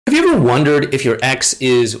you ever wondered if your ex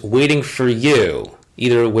is waiting for you?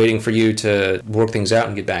 Either waiting for you to work things out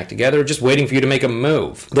and get back together, or just waiting for you to make a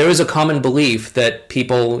move. There is a common belief that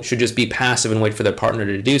people should just be passive and wait for their partner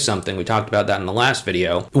to do something. We talked about that in the last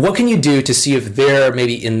video. What can you do to see if they're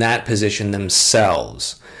maybe in that position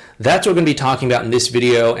themselves? That's what we're going to be talking about in this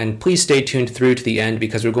video, and please stay tuned through to the end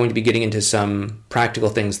because we're going to be getting into some practical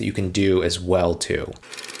things that you can do as well too.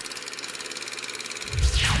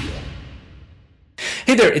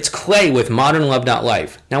 Hey there, it's Clay with Modern Love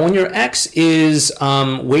Life. Now, when your ex is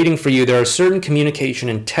waiting for you, there are certain communication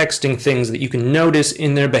and texting things that you can notice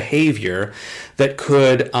in their behavior that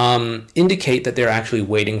could indicate that they're actually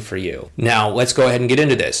waiting for you. Now, let's go ahead and get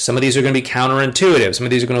into this. Some of these are going to be counterintuitive. Some of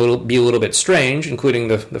these are going to be a little bit strange, including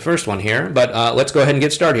the first one here. But let's go ahead and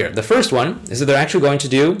get started here. The first one is that they're actually going to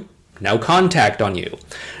do no contact on you.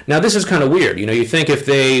 Now, this is kind of weird. You think if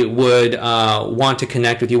they would want to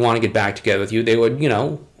connect with you, want to get back together with you, they would,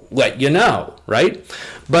 let you know, right?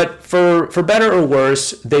 But for better or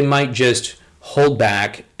worse, they might just hold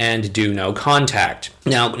back and do no contact.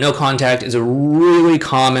 Now, no contact is a really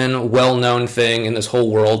common, well-known thing in this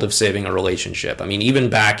whole world of saving a relationship. I mean, even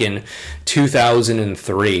back in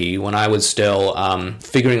 2003, when I was still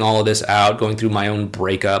figuring all of this out, going through my own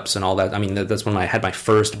breakups and all that. I mean, that's when I had my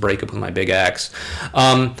first breakup with my big ex.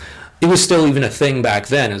 It was still even a thing back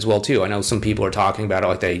then as well too. I know some people are talking about it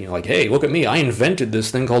like hey, look at me, I invented this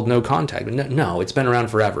thing called no contact. But no, it's been around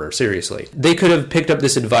forever. Seriously, they could have picked up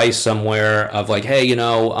this advice somewhere of like, hey,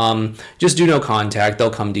 just do no contact. They'll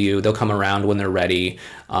come to you. They'll come around when they're ready.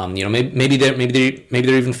 Maybe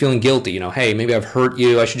they're even feeling guilty. Hey, maybe I've hurt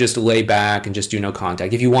you. I should just lay back and just do no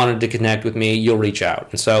contact. If you wanted to connect with me, you'll reach out.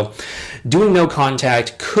 And so, doing no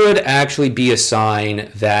contact could actually be a sign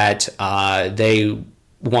that they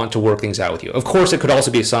want to work things out with you. Of course, it could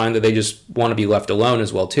also be a sign that they just want to be left alone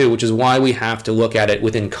as well too, which is why we have to look at it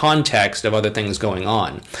within context of other things going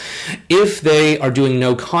on. If they are doing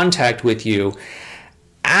no contact with you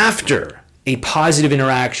after a positive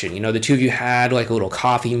interaction, the two of you had like a little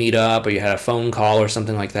coffee meetup or you had a phone call or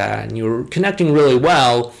something like that, and you were connecting really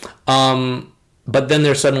well, but then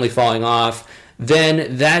they're suddenly falling off,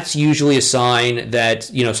 then that's usually a sign that,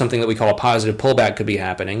 something that we call a positive pullback could be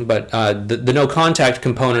happening. But the no contact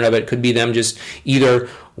component of it could be them just either,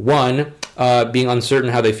 one, being uncertain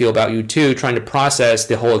how they feel about you, two, trying to process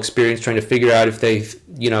the whole experience, trying to figure out if they,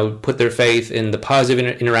 put their faith in the positive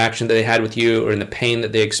interaction that they had with you or in the pain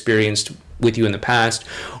that they experienced with you in the past.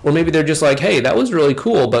 Or maybe they're just like, hey, that was really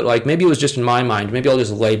cool, but like maybe it was just in my mind. Maybe I'll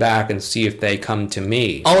just lay back and see if they come to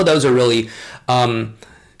me. All of those are really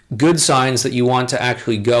good signs that you want to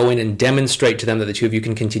actually go in and demonstrate to them that the two of you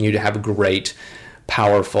can continue to have a great,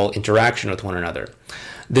 powerful interaction with one another.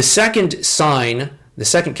 The second sign, the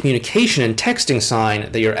second communication and texting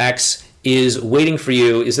sign that your ex is waiting for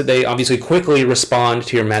you is that they obviously quickly respond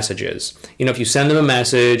to your messages. If you send them a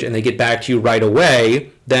message and they get back to you right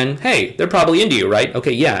away, then, hey, they're probably into you, right?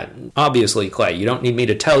 Okay, yeah, obviously, Clay, you don't need me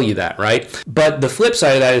to tell you that, right? But the flip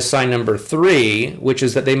side of that is sign number 3, which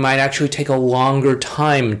is that they might actually take a longer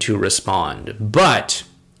time to respond. But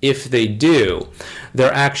if they do,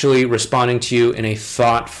 they're actually responding to you in a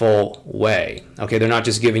thoughtful way. Okay, they're not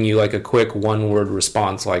just giving you like a quick one-word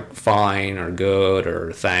response like fine or good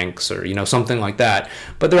or thanks or, something like that,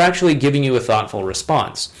 but they're actually giving you a thoughtful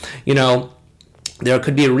response. There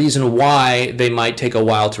could be a reason why they might take a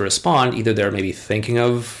while to respond. Either they're maybe thinking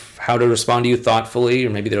of how to respond to you thoughtfully,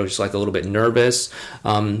 or maybe they're just like a little bit nervous.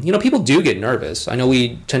 People do get nervous. I know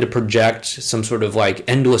we tend to project some sort of like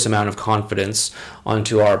endless amount of confidence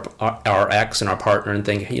onto our ex and our partner and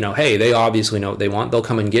think, hey, they obviously know what they want. They'll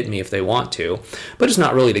come and get me if they want to. But it's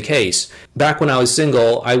not really the case. Back when I was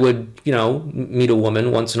single, I would, meet a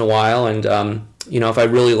woman once in a while and, if I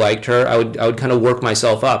really liked her, I would kind of work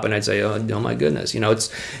myself up and I'd say, oh my goodness,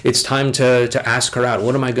 it's time to ask her out.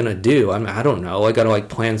 What am I going to do? I don't know. I got to like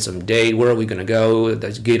plan some date. Where are we going to go?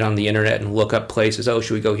 Let's get on the internet and look up places. Oh,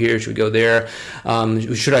 should we go here? Should we go there?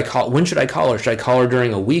 When should I call her? Should I call her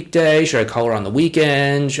during a weekday? Should I call her on the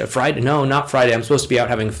weekend? Friday? No, not Friday. I'm supposed to be out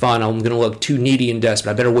having fun. I'm going to look too needy and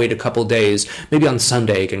desperate. I better wait a couple days. Maybe on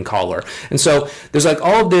Sunday I can call her. And so there's like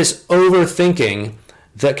all of this overthinking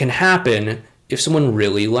that can happen if someone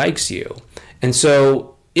really likes you. And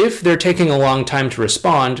so if they're taking a long time to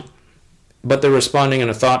respond, but they're responding in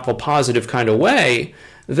a thoughtful, positive kind of way,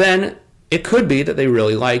 then It could be that they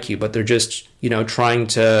really like you, but they're just, trying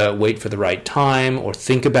to wait for the right time or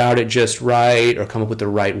think about it just right or come up with the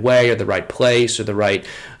right way or the right place or the right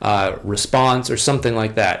response or something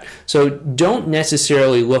like that. So don't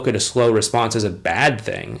necessarily look at a slow response as a bad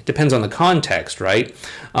thing. It depends on the context, right?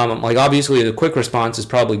 Like obviously the quick response is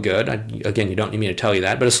probably good. Again, you don't need me to tell you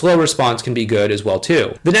that, but a slow response can be good as well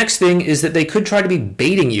too. The next thing is that they could try to be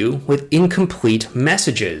baiting you with incomplete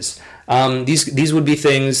messages. These would be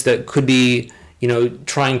things that could be,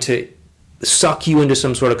 trying to suck you into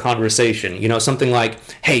some sort of conversation, something like,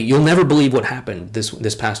 hey, you'll never believe what happened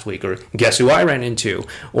this past week, or guess who I ran into,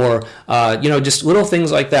 or just little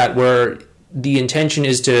things like that where the intention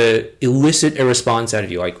is to elicit a response out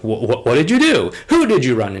of you, like, what did you do? Who did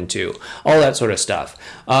you run into? All that sort of stuff.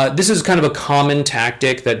 This is kind of a common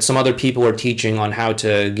tactic that some other people are teaching on how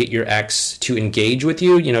to get your ex to engage with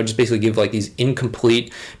you, just basically give like these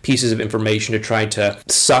incomplete pieces of information to try to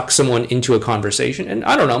suck someone into a conversation. And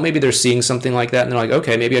I don't know, maybe they're seeing something like that and they're like,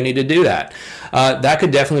 okay, maybe I need to do that. That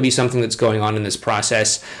could definitely be something that's going on in this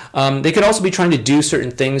process. They could also be trying to do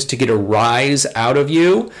certain things to get a rise out of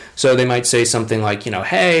you. So they might say something like,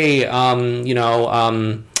 hey,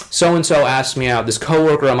 so-and-so asked me out, this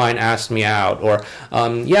coworker of mine asked me out, or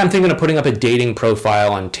I'm thinking of putting up a dating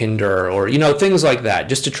profile on Tinder, or things like that,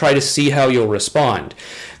 just to try to see how you'll respond.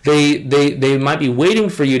 They might be waiting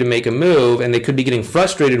for you to make a move, and they could be getting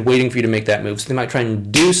frustrated waiting for you to make that move. So they might try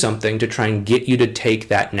and do something to try and get you to take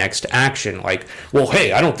that next action. Like, well,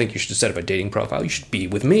 hey, I don't think you should set up a dating profile. You should be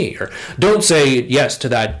with me. Or don't say yes to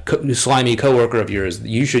that slimy coworker of yours.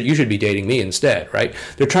 You should be dating me instead, right?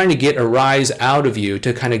 They're trying to get a rise out of you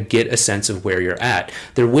to kind of get a sense of where you're at.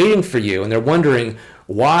 They're waiting for you, and they're wondering,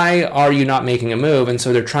 why are you not making a move? And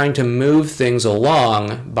so they're trying to move things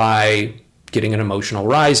along by getting an emotional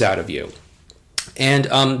rise out of you.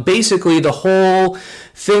 And basically the whole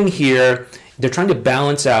thing here, they're trying to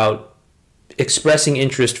balance out expressing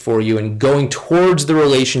interest for you and going towards the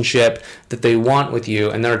relationship that they want with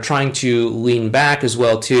you, and they're trying to lean back as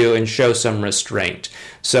well too and show some restraint.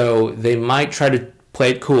 So they might try to play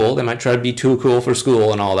it cool. They might try to be too cool for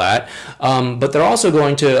school and all that. But they're also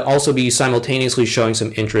going to be simultaneously showing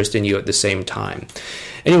some interest in you at the same time.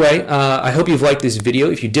 Anyway, I hope you've liked this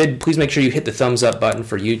video. If you did, please make sure you hit the thumbs up button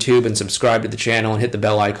for YouTube and subscribe to the channel and hit the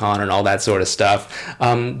bell icon and all that sort of stuff.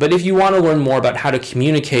 But if you want to learn more about how to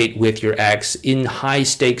communicate with your ex in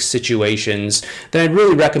high-stakes situations, then I'd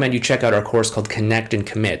really recommend you check out our course called Connect and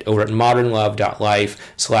Commit over at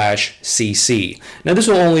modernlove.life/cc. Now, this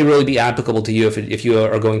will only really be applicable to you if you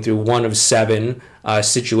are going through one of 7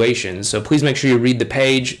 situations. So please make sure you read the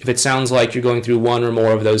page. If it sounds like you're going through one or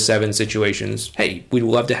more of those 7 situations, hey, we'd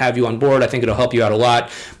love to have you on board. I think it'll help you out a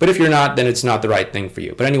lot. But if you're not, then it's not the right thing for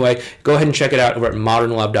you. But anyway, go ahead and check it out over at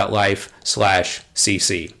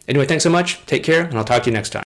modernlove.life/cc. Anyway, thanks so much. Take care, and I'll talk to you next time.